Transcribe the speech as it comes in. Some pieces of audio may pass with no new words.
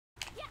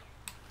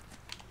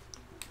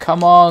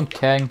Come on,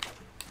 King.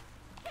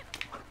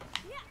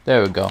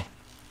 There we go.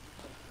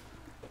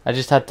 I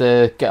just had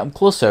to get him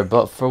closer,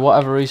 but for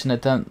whatever reason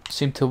it didn't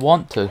seem to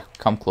want to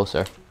come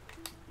closer.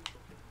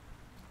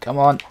 Come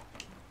on.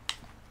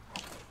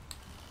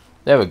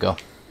 There we go.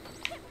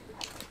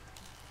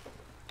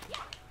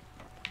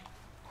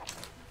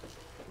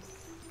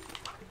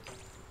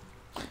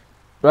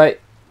 Right.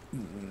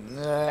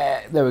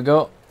 There we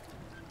go.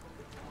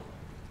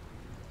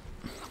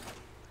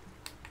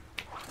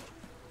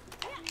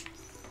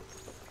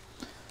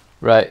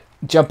 Right.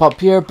 Jump up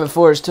here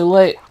before it's too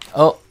late.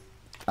 Oh,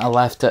 I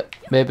left it.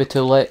 Maybe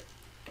too late.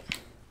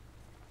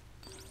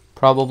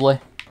 Probably.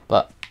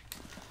 But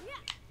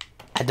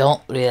I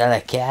don't really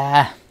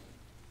care.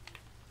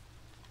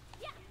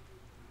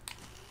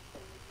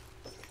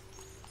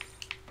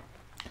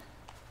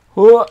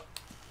 Whoa.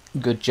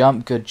 Good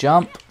jump, good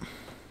jump.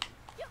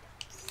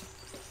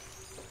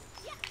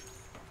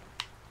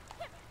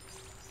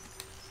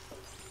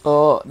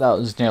 Oh, that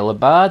was nearly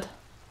bad.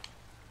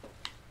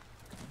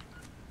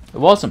 It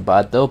wasn't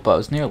bad though, but it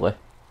was nearly.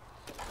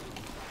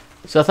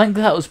 So I think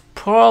that was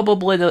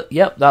probably the...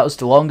 Yep, that was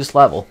the longest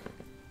level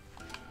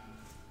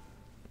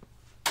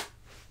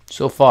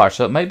so far.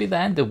 So it might be the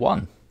end of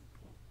one.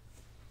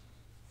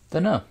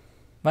 Don't know.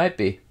 Might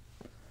be.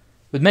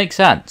 Would make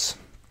sense.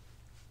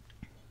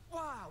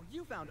 Wow,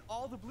 you found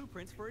all the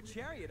blueprints for a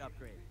chariot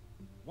upgrade.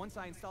 Once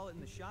I install it in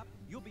the shop,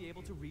 you'll be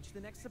able to reach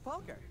the next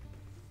sepulcher.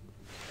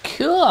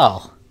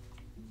 Cool.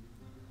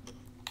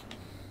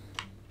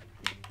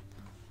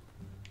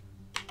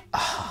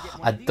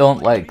 I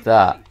don't like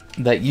that.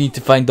 That you need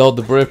to find all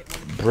the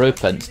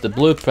blueprints. The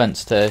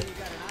blueprints to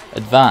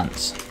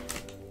advance.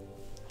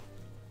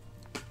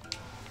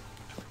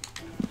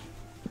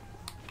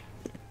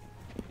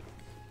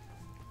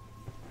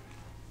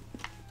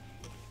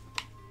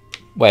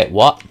 Wait,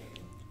 what?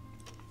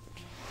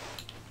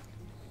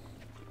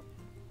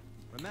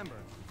 Remember,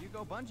 if you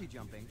go bungee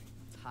jumping,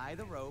 tie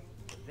the rope,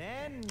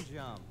 then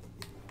jump.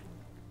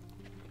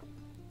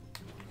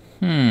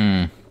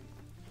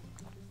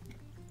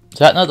 Is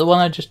that not the one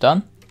I just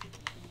done?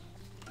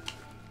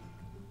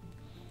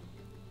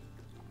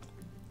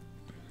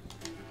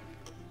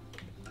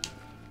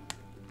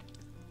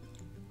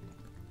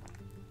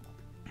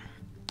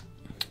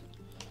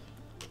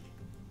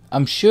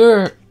 I'm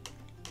sure...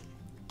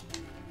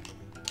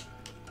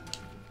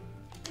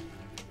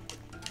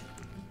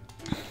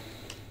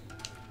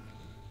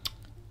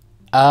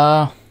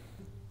 I'm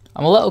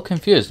a little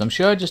confused. I'm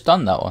sure I just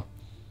done that one.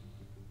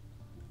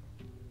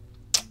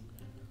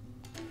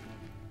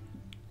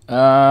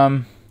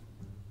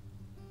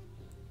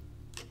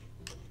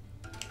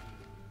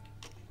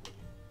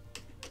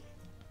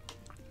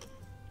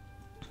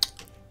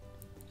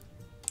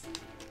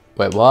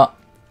 Wait, what?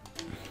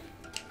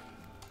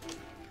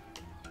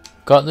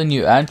 Got the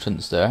new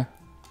entrance there.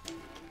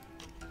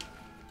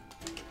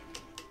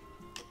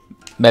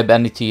 Maybe I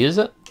need to use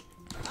it?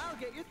 I'll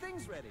get your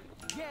things ready.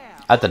 Yeah.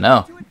 I don't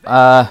know.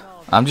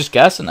 I'm just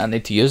guessing I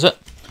need to use it.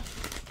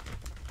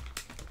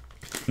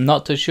 I'm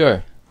not too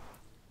sure.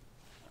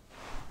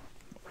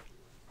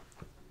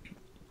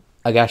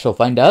 I guess we'll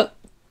find out.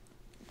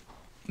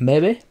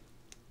 Maybe.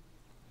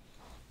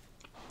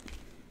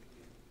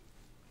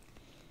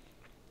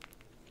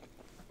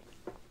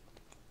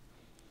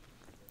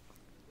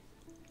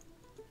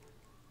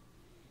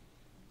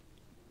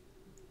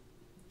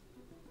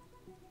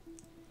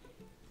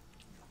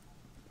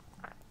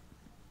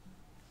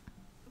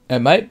 It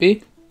might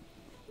be.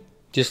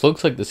 Just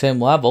looks like the same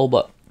level,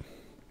 but...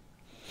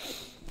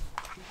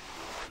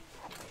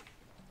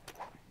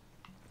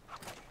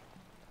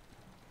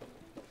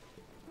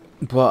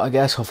 But I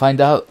guess we'll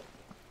find out.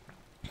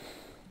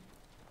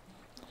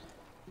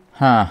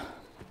 Huh.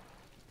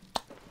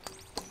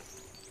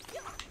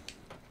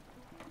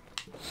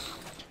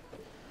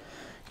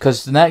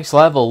 Because the next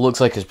level looks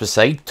like it's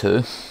beside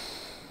 2.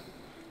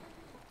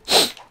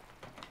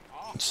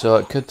 So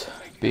it could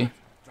be.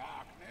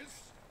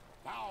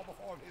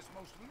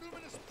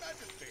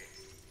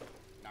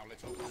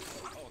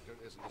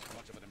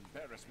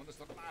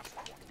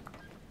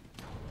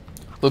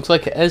 Looks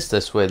like it is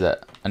this way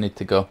that I need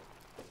to go.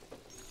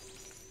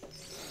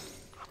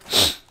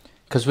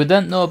 Because we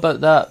didn't know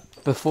about that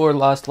before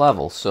last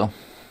level, so...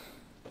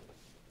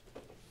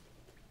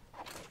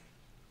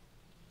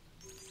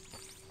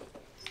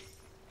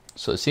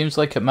 So it seems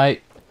like it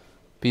might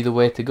be the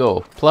way to go.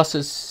 Plus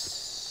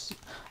it's...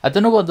 I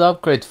don't know what the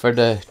upgrade for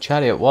the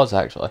chariot was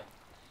actually.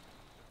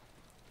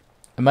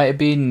 It might have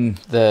been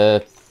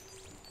the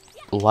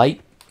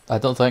light. I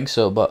don't think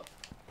so, but...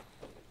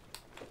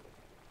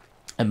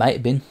 It might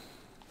have been.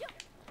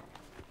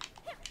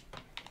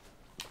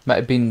 Might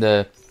have been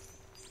the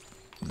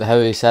how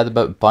he said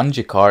about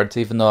bungee cords,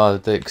 even though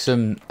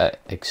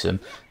I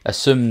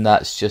assume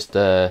that's just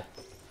the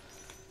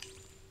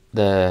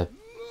I'm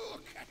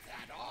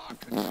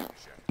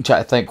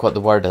trying to think what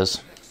the word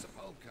is.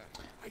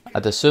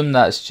 I'd assume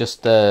that's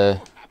just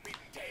the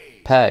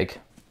peg,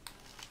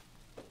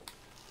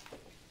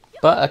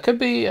 but I could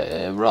be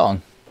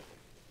wrong.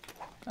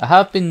 I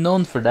have been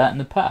known for that in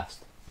the past.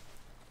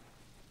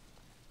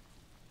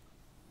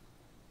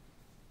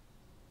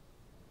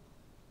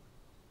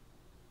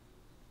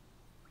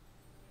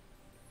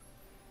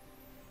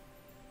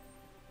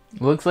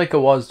 Looks like it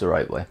was the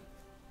right way.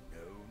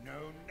 No, no,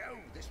 no.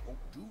 This won't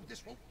do.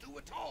 This won't do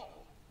at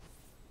all.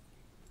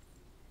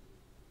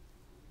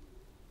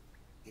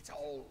 It's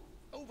all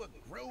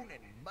overgrown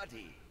and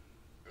muddy.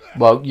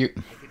 Well, you...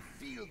 I can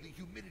feel the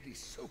humidity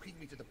soaking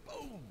me to the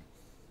bone.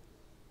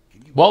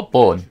 Can you What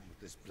bone? imagine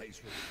what this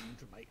place will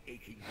do to my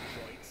aching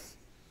joints?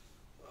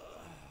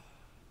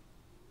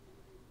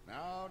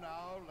 Now,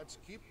 let's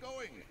keep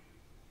going.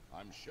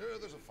 I'm sure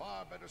there's a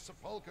far better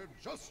sepulcher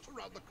just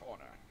around the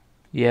corner.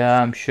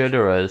 Yeah, I'm sure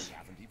there is. We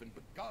haven't even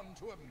begun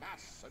to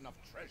amass enough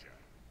treasure.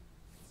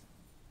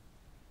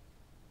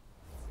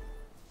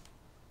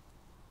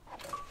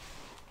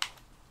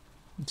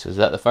 So is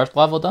that the first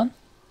level done?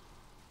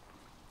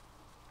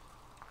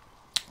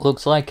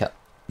 Looks like it.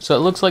 So it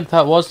looks like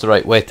that was the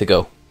right way to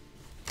go.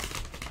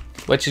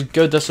 Which is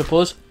good, I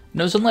suppose.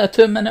 And it was only a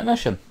 2-minute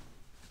mission.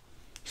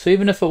 So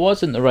even if it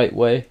wasn't the right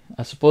way,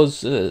 I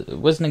suppose it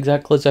wasn't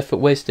exactly as if it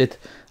wasted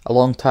a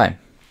long time.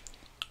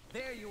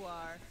 There you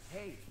are.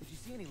 Hey, did you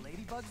see any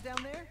ladybugs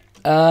down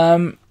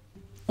there?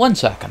 1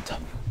 second.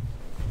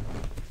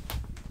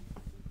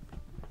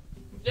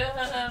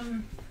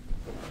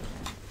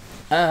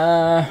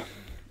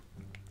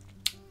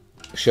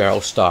 Sure,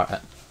 I'll start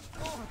it.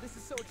 Oh, this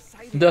is so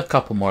exciting. Do a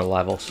couple more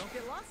levels. Don't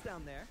get lost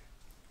down there.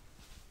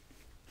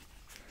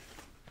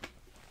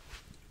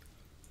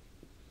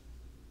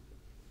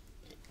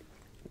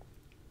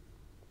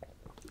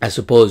 I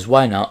suppose,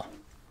 why not?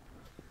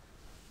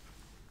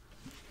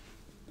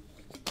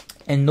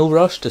 In no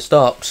rush to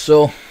stop,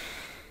 so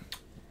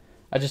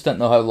I just didn't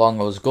know how long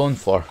I was going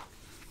for,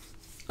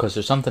 because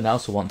there's something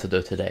else I want to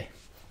do today,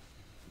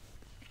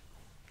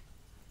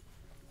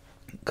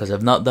 because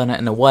I've not done it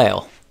in a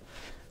while,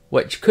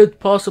 which could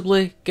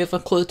possibly give a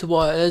clue to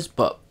what it is,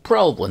 but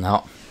probably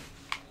not.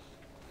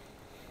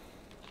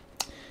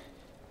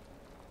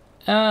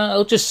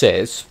 I'll just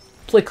say it's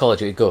play Call of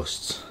Duty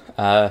Ghosts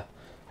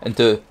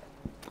into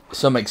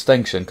some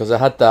extinction, because I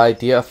had the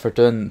idea for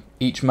doing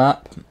each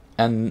map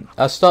and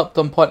I stopped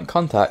on point of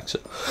contact,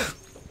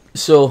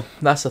 so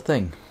that's the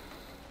thing.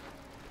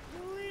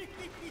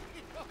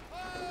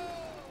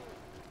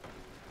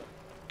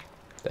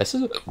 This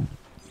is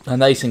a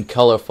nice and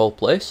colourful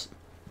place,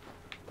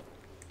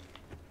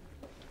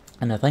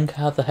 and I think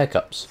I have the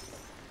hiccups.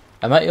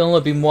 I might have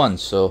only been one,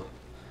 so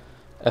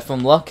if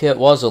I'm lucky it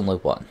was only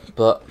one,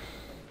 but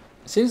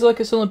it seems like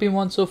it's only been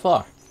one so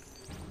far.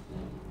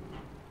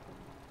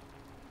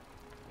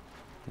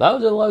 That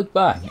was a loud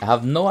bang. I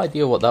have no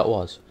idea what that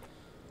was.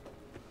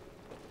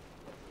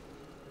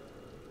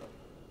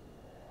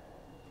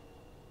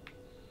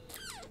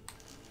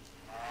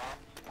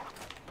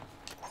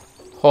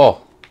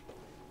 Oh.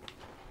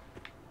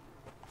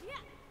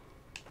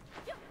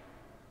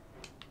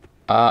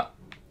 I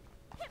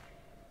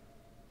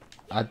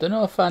don't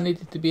know if I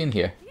needed to be in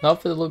here.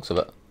 Not for the looks of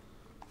it.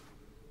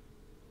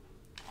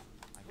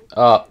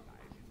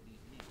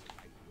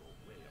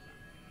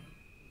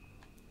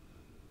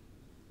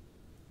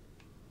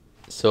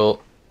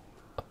 So,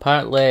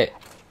 apparently,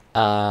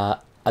 I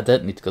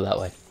didn't need to go that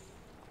way.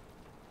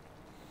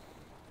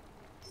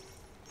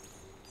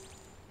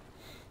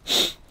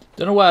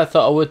 Don't know why I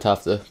thought I would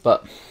have to,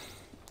 but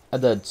I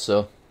did,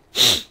 so.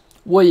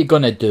 What are you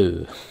gonna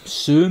do?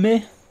 Sue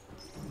me?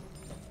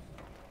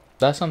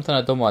 That's something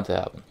I don't want to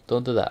happen.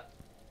 Don't do that.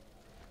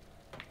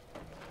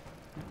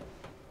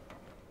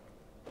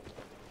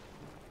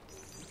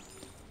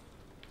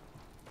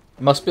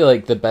 Must be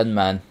like the bin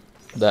man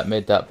that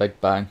made that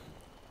big bang.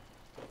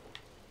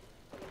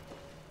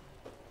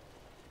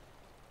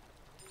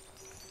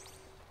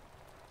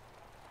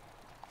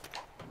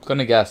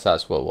 Gonna guess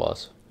that's what it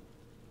was.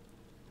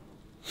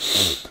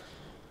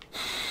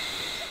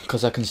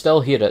 Because I can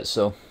still hear it,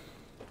 so.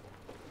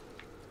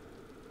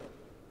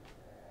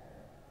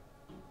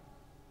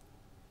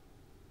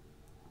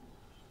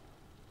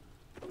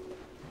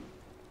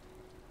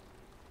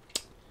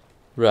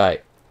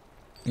 Right.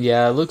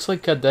 Yeah, it looks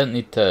like I didn't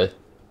need to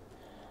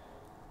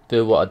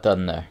do what I'd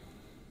done there.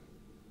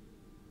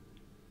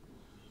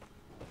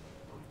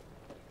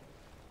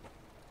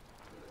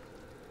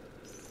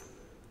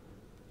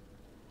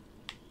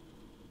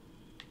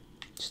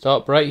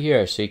 Stop right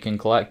here so you can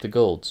collect the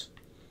golds.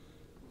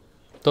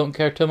 Don't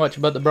care too much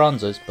about the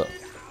bronzes, but...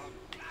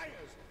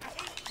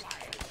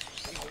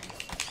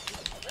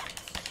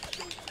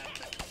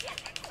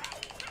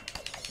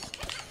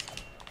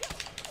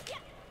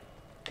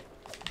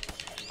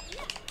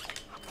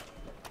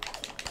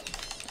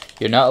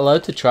 You're not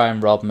allowed to try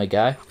and rob me,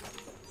 guy.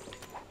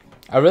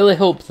 I really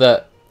hope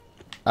that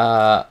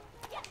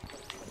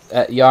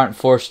you aren't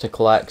forced to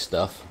collect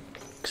stuff.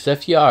 Because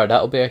if you are,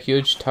 that'll be a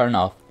huge turn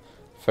off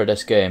for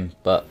this game,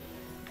 but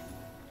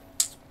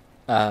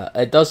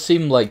it does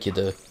seem like you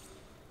do,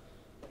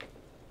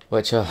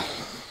 which as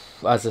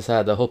I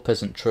said, I hope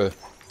isn't true,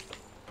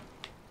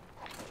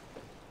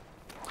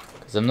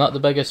 because I'm not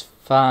the biggest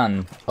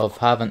fan of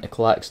having to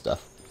collect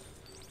stuff,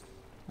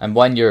 and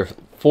when you're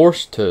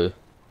forced to,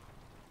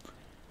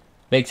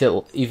 makes it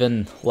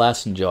even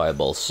less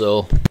enjoyable.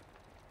 So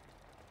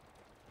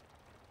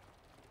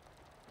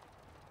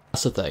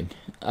That's the thing.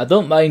 I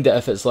don't mind it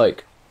if it's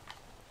like,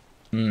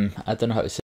 I don't know how to say